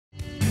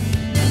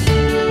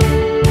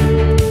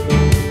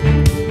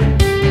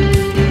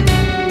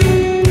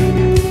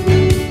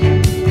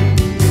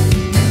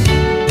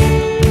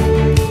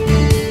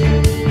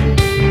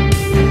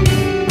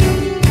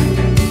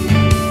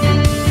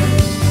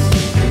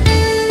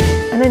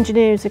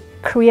engineer is a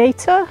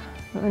creator,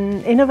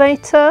 an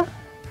innovator,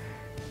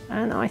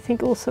 and I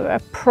think also a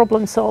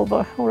problem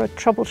solver or a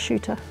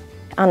troubleshooter.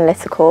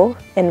 Analytical,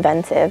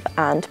 inventive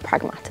and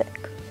pragmatic.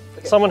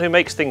 Someone who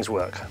makes things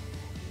work.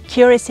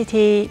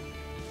 Curiosity,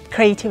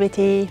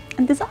 creativity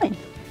and design.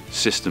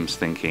 Systems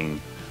thinking,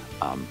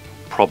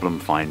 problem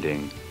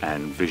finding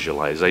and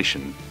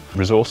visualization.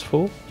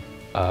 Resourceful,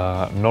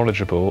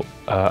 knowledgeable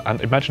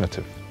and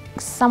imaginative.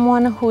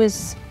 Someone who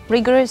is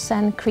rigorous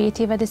and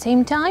creative at the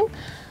same time,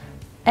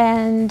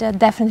 and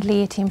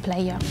definitely a team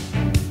player.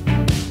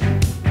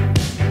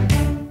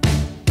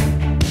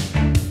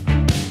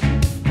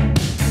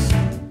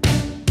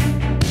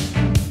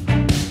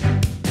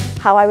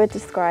 How I would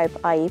describe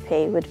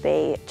IEP would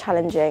be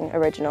challenging,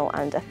 original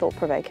and a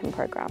thought-provoking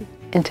programme.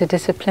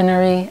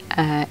 Interdisciplinary,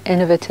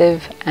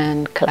 innovative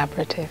and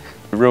collaborative.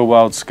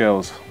 Real-world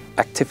skills.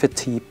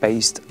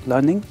 Activity-based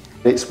learning.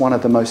 It's one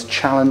of the most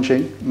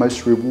challenging,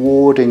 most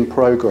rewarding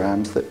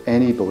programmes that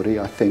anybody,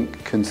 I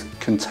think,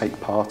 can take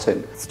part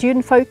in.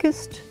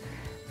 Student-focused,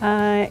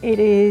 it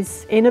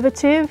is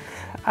innovative,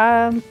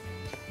 and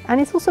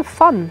it's also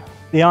fun.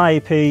 The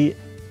IEP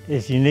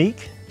is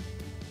unique,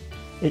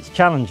 it's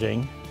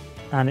challenging,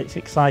 and it's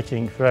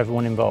exciting for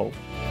everyone involved.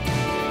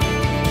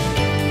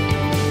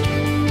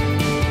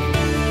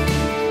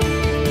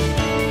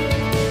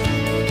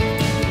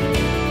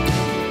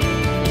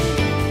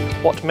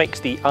 What makes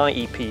the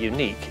IEP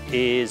unique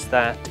is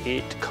that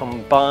it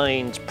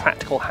combines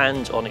practical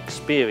hands-on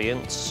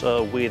experience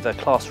with a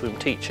classroom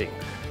teaching.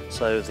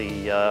 So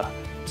the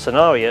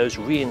scenarios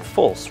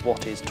reinforce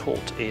what is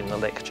taught in the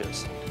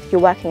lectures.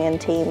 You're working in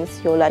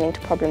teams, you're learning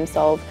to problem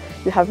solve,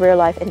 you have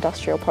real-life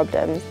industrial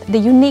problems. The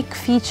unique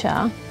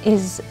feature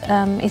is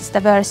its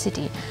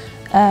diversity.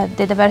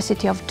 The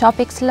diversity of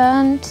topics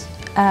learned,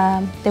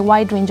 the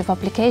wide range of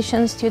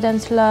applications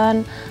students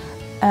learn,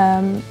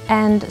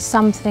 and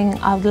something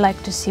I would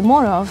like to see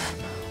more of,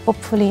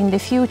 hopefully in the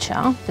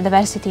future, the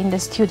diversity in the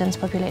students'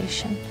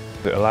 population.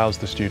 It allows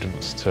the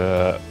students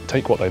to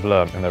take what they've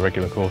learned in their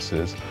regular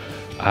courses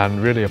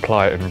and really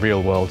apply it in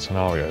real-world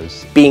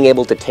scenarios. Being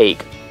able to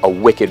take a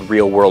wicked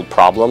real-world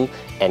problem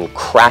and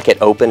crack it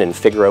open and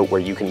figure out where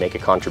you can make a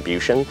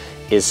contribution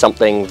is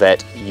something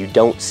that you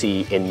don't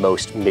see in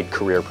most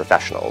mid-career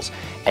professionals.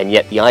 And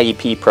yet the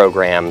IEP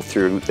program,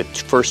 through the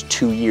first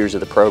 2 years of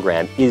the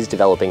program, is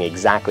developing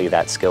exactly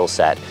that skill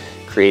set,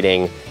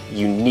 creating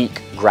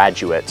unique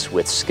graduates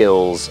with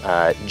skills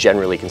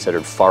generally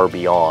considered far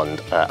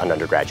beyond an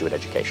undergraduate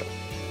education.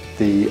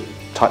 The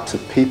types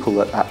of people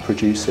that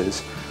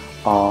produces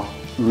are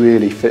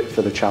really fit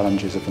for the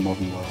challenges of the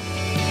modern world.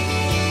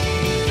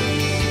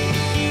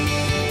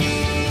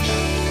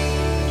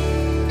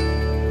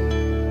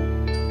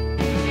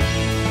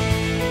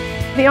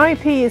 The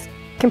IEP is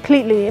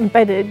completely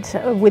embedded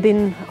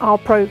within our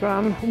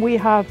programme. We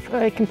have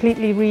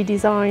completely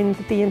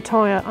redesigned the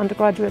entire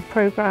undergraduate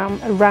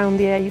programme around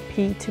the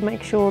IEP to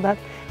make sure that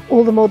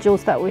all the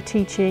modules that we're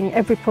teaching,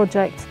 every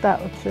project that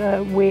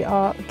we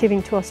are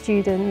giving to our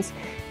students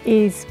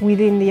is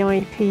within the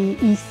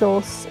IEP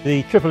ethos.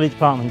 The EEE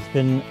department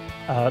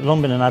has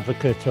long been an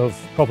advocate of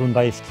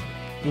problem-based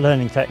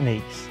learning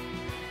techniques,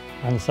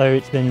 and so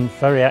it's been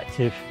very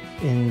active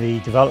in the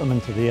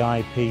development of the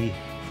IEP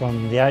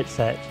from the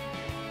outset,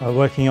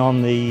 working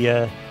on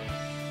the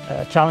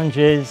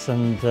challenges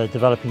and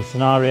developing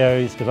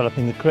scenarios,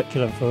 developing the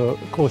curriculum for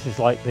courses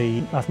like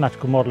the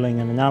mathematical modelling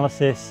and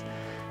analysis,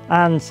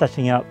 and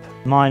setting up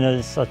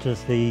minors such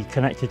as the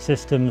connected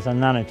systems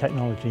and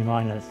nanotechnology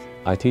minors.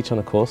 I teach on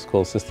a course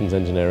called Systems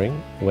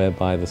Engineering,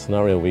 whereby the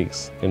scenario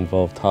weeks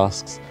involve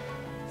tasks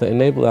that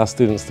enable our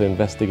students to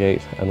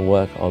investigate and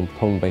work on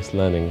problem-based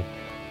learning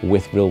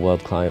with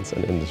real-world clients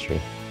and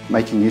industry.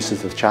 Making use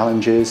of the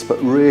challenges,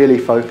 but really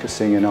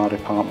focusing in our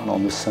department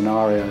on the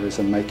scenarios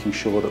and making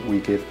sure that we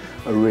give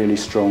a really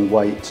strong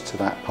weight to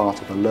that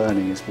part of the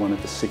learning is one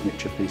of the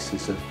signature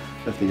pieces of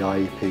the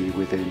IEP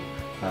within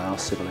our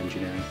civil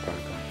engineering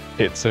programme.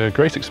 It's a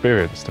great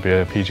experience to be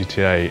a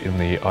PGTA in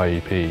the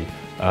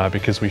IEP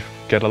because we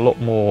get a lot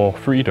more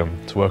freedom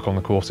to work on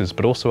the courses,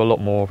 but also a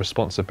lot more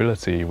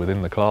responsibility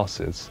within the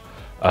classes.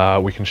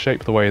 We can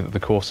shape the way that the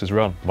course is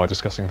run by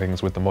discussing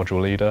things with the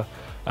module leader,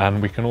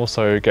 and we can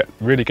also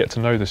really get to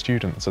know the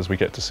students as we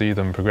get to see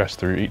them progress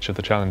through each of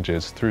the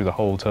challenges through the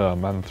whole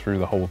term and through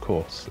the whole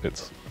course.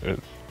 It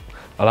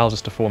allows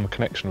us to form a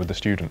connection with the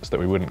students that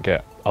we wouldn't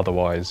get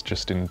otherwise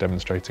just in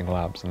demonstrating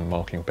labs and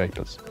marking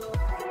papers.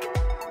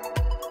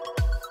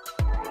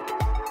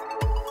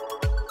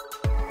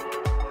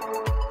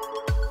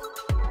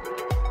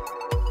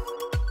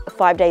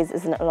 "5 days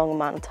isn't a long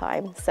amount of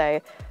time,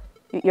 so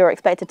you're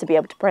expected to be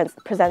able to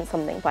present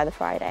something by the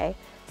Friday.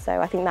 So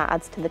I think that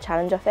adds to the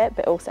challenge of it,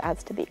 but also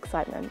adds to the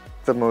excitement.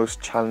 the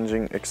most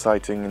challenging,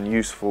 exciting and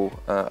useful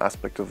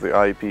aspect of the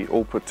IEP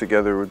all put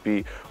together would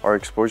be our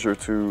exposure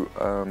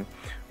to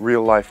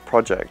real-life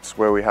projects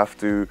where we have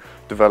to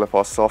develop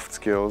our soft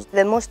skills.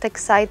 The most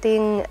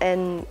exciting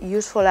and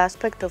useful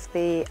aspect of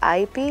the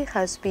IEP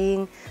has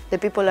been the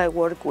people I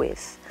work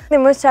with. The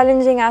most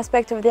challenging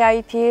aspect of the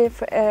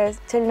IEP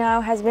till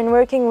now has been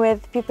working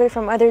with people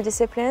from other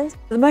disciplines.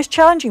 The most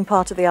challenging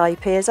part of the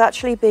IEP has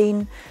actually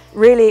been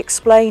really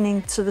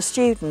explaining to the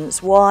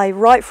students why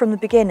right from the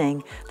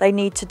beginning they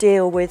need to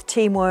deal with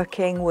team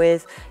working,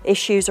 with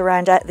issues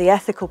around the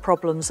ethical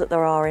problems that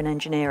there are in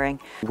engineering.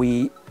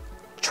 We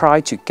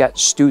try to get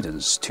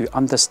students to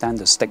understand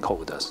the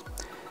stakeholders,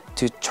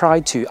 to try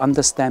to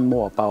understand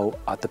more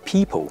about the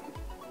people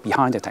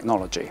behind the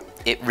technology.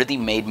 It really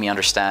made me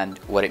understand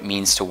what it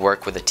means to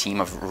work with a team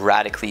of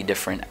radically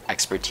different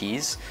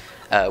expertise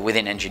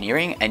within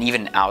engineering and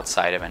even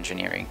outside of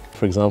engineering.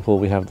 For example,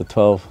 we have the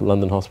 12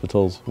 London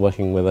hospitals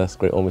working with us,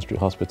 Great Ormond Street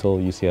Hospital,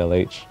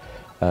 UCLH,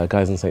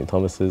 Guy's and St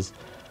Thomas's,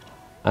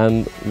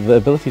 and the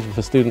ability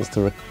for students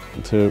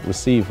to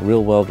receive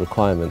real-world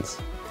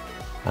requirements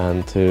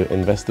and to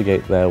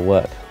investigate their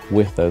work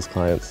with those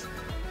clients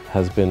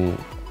has been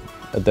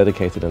a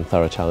dedicated and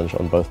thorough challenge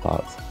on both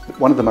parts.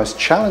 One of the most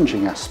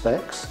challenging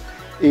aspects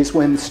is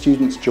when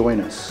students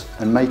join us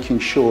and making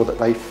sure that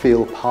they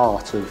feel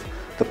part of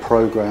the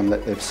programme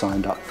that they've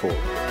signed up for.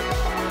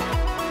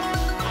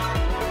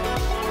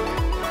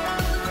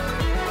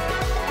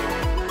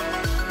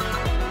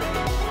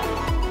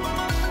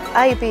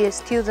 IEP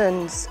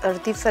students are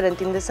different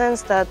in the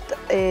sense that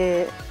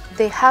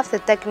they have the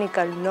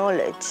technical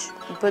knowledge,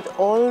 but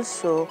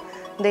also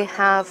they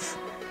have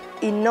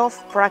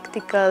enough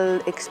practical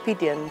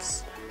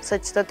experience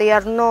such that they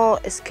are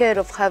not scared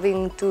of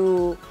having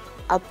to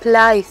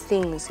apply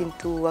things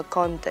into a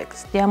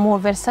context. They are more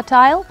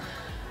versatile,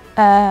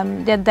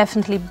 they're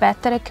definitely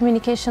better at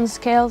communication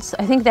skills.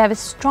 I think they have a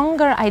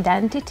stronger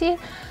identity,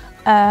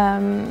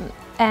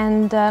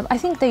 and I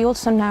think they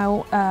also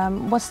know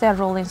what's their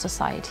role in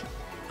society.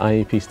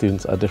 IEP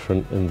students are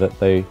different in that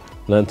they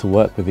learn to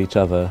work with each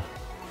other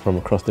from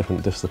across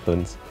different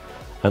disciplines,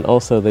 and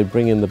also they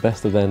bring in the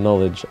best of their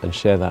knowledge and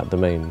share that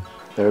domain.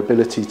 Their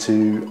ability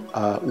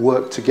to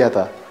work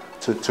together,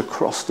 to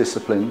cross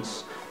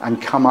disciplines and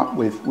come up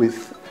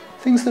with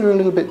things that are a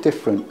little bit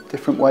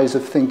different ways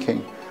of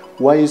thinking,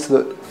 ways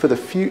that for the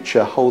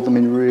future hold them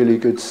in really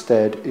good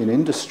stead in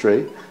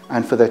industry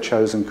and for their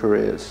chosen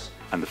careers.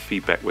 And the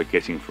feedback we're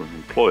getting from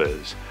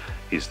employers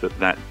is that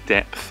that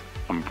depth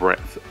and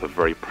breadth of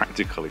very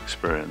practical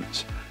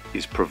experience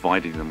is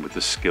providing them with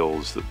the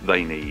skills that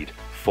they need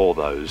for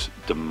those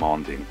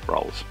demanding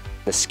roles.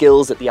 The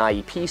skills that the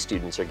IEP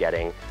students are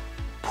getting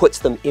puts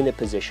them in a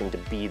position to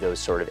be those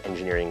sort of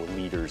engineering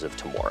leaders of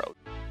tomorrow.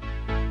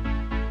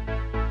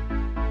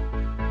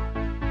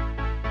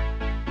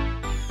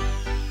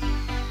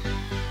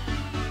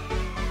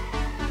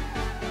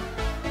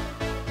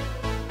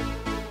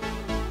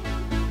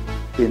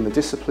 In the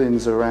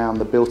disciplines around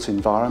the built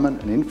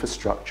environment and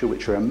infrastructure,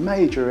 which are a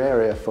major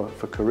area for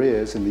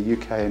careers in the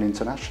UK and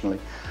internationally,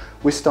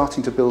 we're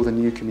starting to build a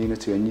new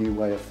community, a new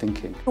way of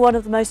thinking. One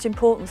of the most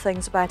important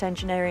things about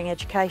engineering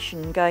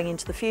education going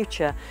into the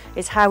future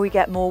is how we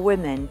get more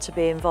women to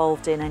be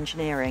involved in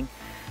engineering.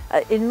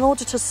 In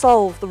order to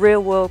solve the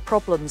real-world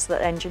problems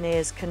that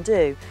engineers can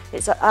do,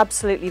 it's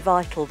absolutely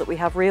vital that we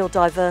have real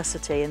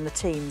diversity in the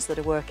teams that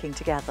are working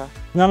together.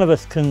 None of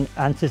us can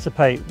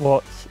anticipate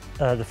what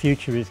the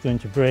future is going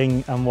to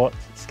bring and what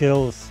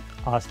skills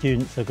our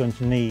students are going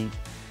to need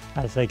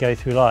as they go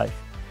through life.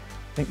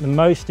 I think the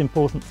most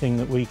important thing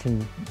that we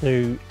can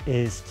do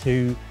is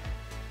to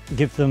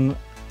give them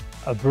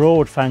a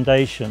broad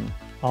foundation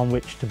on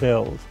which to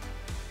build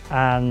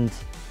and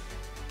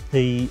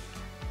the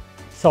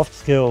soft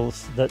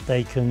skills that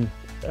they can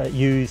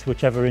use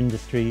whichever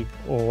industry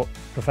or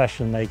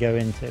profession they go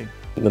into.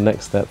 The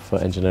next step for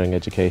engineering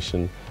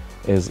education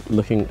is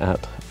looking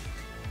at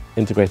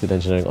integrated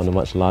engineering on a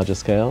much larger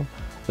scale,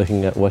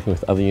 looking at working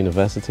with other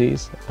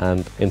universities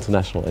and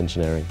international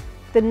engineering.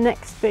 The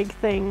next big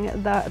thing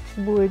that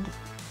would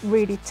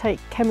really take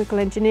chemical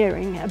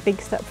engineering a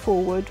big step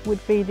forward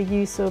would be the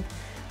use of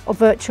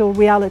virtual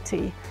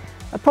reality.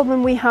 A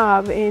problem we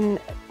have in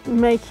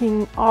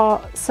making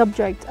our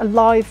subject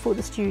alive for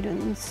the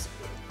students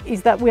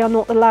is that we are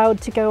not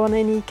allowed to go on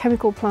any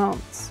chemical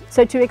plants.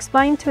 So to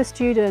explain to a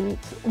student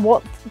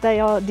what they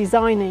are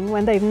designing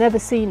when they've never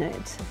seen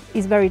it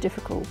is very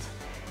difficult.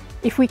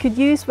 If we could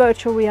use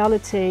virtual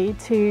reality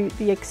to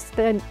the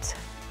extent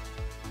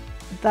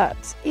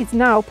that is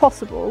now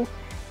possible,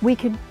 we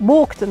could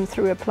walk them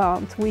through a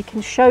plant, we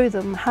can show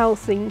them how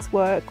things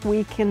work,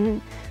 we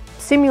can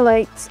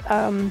simulate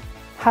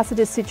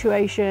hazardous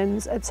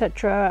situations,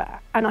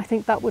 etc. And I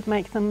think that would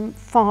make them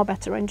far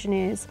better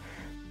engineers.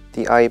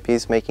 The IEP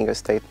is making a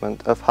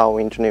statement of how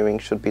engineering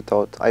should be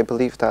taught. I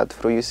believe that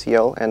through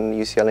UCL and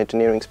UCL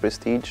Engineering's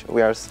prestige,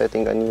 we are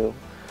setting a new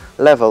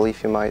level,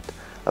 if you might,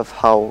 of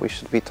how we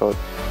should be taught.